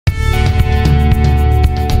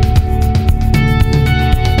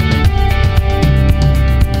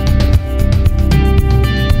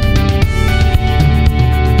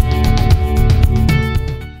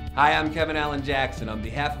Kevin Allen Jackson. On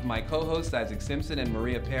behalf of my co-hosts Isaac Simpson and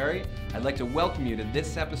Maria Perry, I'd like to welcome you to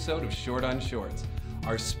this episode of Short on Shorts.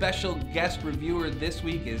 Our special guest reviewer this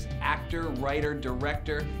week is actor, writer,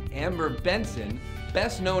 director Amber Benson,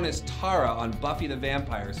 best known as Tara on Buffy the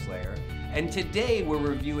Vampire Slayer. And today we're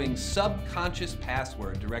reviewing Subconscious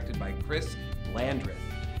Password, directed by Chris Landreth.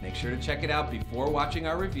 Make sure to check it out before watching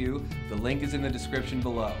our review. The link is in the description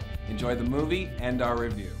below. Enjoy the movie and our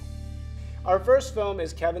review. Our first film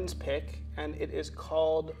is Kevin's pick, and it is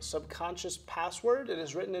called Subconscious Password. It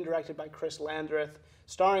is written and directed by Chris Landreth,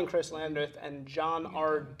 starring Chris Landreth and John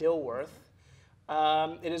R. Dilworth.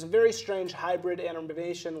 It is a very strange hybrid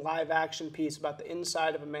animation live-action piece about the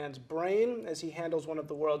inside of a man's brain as he handles one of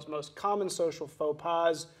the world's most common social faux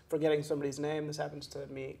pas, forgetting somebody's name. This happens to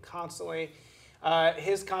me constantly.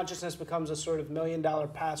 His consciousness becomes a sort of million-dollar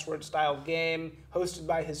password-style game hosted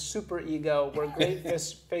by his superego, where great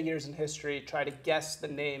figures in history try to guess the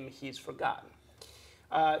name he's forgotten.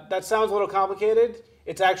 That sounds a little complicated.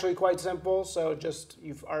 It's actually quite simple, so just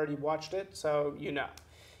you've already watched it, so you know.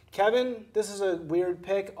 Kevin, this is a weird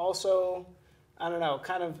pick. Also, I don't know,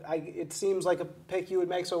 it seems like a pick you would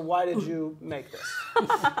make, so why did you make this?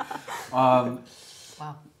 Wow.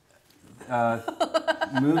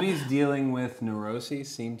 Movies dealing with neuroses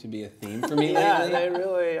seem to be a theme for me Yeah, lately. they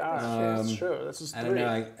really are. It's true. This is 3. I don't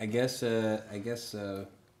know. I guess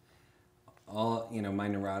all my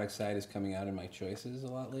neurotic side is coming out in my choices a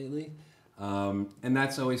lot lately, and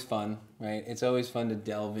that's always fun, right? It's always fun to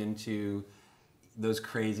delve into those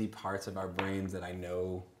crazy parts of our brains that I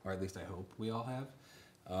know, or at least I hope we all have.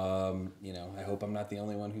 I hope I'm not the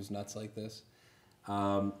only one who's nuts like this.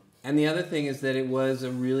 And the other thing is that it was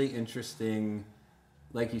a really interesting,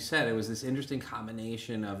 like you said, it was this interesting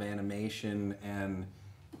combination of animation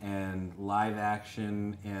and live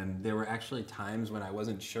action, and there were actually times when I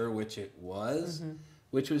wasn't sure which it was,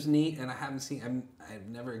 which was neat, and I've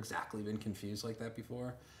never exactly been confused like that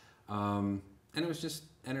before. And it was just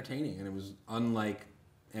entertaining, and it was unlike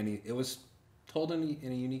it was told in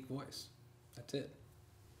a unique voice. That's it.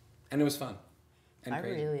 And it was fun. I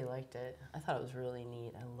really liked it. I thought it was really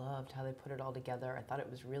neat. I loved how they put it all together. I thought it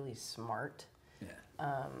was really smart.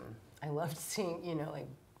 Yeah. I loved seeing,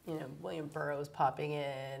 William Burroughs popping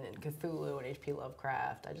in and Cthulhu and H.P.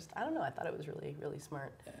 Lovecraft. I don't know. I thought it was really, really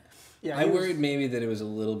smart. Yeah. I worried maybe that it was a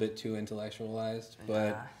little bit too intellectualized,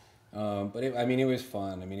 but it was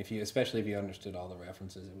fun. I mean, especially if you understood all the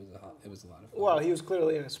references, it was a lot of fun. Well, he was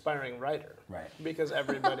clearly an aspiring writer. Right. Because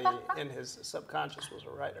everybody in his subconscious was a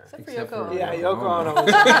writer. Except for Yoko Ono. Yeah, Yoko Ono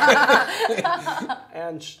was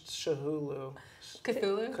and Chahulu.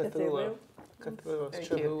 Cthulhu? Cthulhu. Very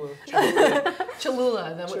Chahulu.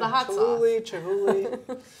 Cholula, with the hot sauce. Chahuli.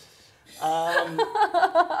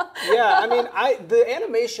 The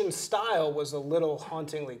animation style was a little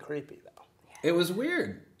hauntingly creepy, though. It was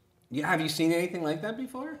weird. Yeah, have you seen anything like that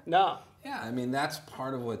before? No. Yeah, I mean that's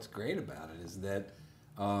part of what's great about it is that,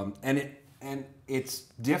 and it's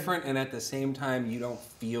different, and at the same time you don't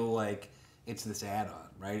feel like it's this add-on,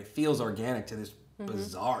 right? It feels organic to this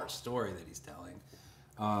bizarre story that he's telling,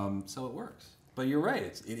 so it works. But you're right,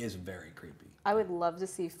 it is very creepy. I would love to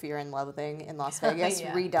see Fear and Loathing in Las Vegas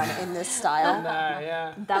redone in this style.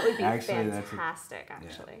 Yeah. That would be Actually, fantastic,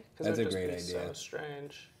 actually. That's a great idea. So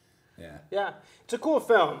strange. Yeah. Yeah, it's a cool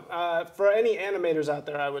film. For any animators out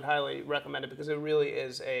there, I would highly recommend it because it really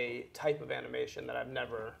is a type of animation that I've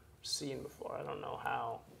never seen before. I don't know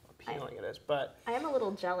how appealing it is, but I am a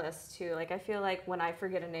little jealous too. Like I feel like when I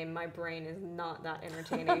forget a name, my brain is not that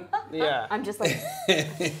entertaining. yeah, I'm just like,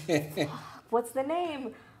 what's the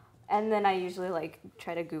name? And then I usually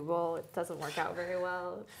try to Google. It doesn't work out very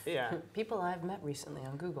well. yeah. People I've met recently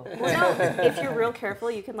on Google. Well, no, if you're real careful,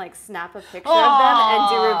 you can snap a picture of them and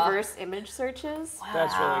do reverse image searches. Wow.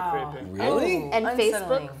 That's really creepy. Really? And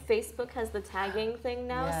Unsettling. Facebook has the tagging thing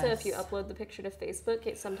now. So if you Yes. upload the picture to Facebook,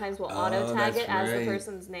 it sometimes will auto tag it as the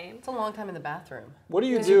person's name. It's a long time in the bathroom. What do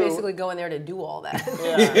you Because do? you basically go in there to do all that.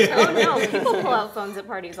 Yeah. Oh no, people pull out phones at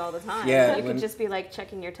parties all the time. Yeah, You could just be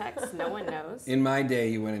checking your texts. No one knows. In my day,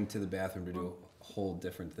 you went into the bathroom to do whole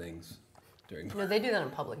different things during. No, they do that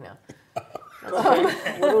in public now.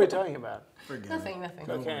 What are we talking about? Nothing.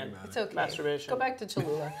 Cocaine. It's okay. Masturbation. Go back to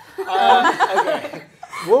Cholula. Okay.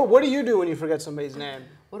 What do you do when you forget somebody's name?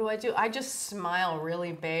 What do? I just smile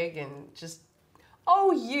really big and just,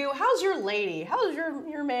 oh, you, how's your lady? How's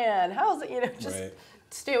your man? How's it, just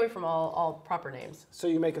stay away from all proper names. So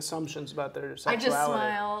you make assumptions about their sexuality. I just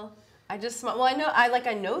smile. I just smile. Well, I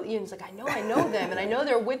know Ian's like, I know them, and I know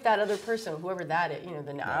they're with that other person, whoever that is. You know,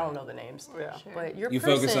 I don't know the names. Yeah. Sure. But your you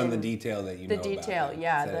person, focus on the detail that you know about. The detail,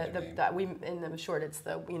 yeah. That we in the short, it's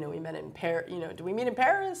the we met in Paris. You know, do we meet in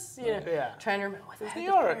Paris? You know, trying to remember. What's New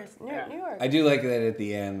York. New York. I do like that at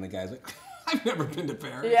the end. The guy's like, I've never been to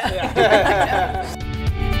Paris. Yeah.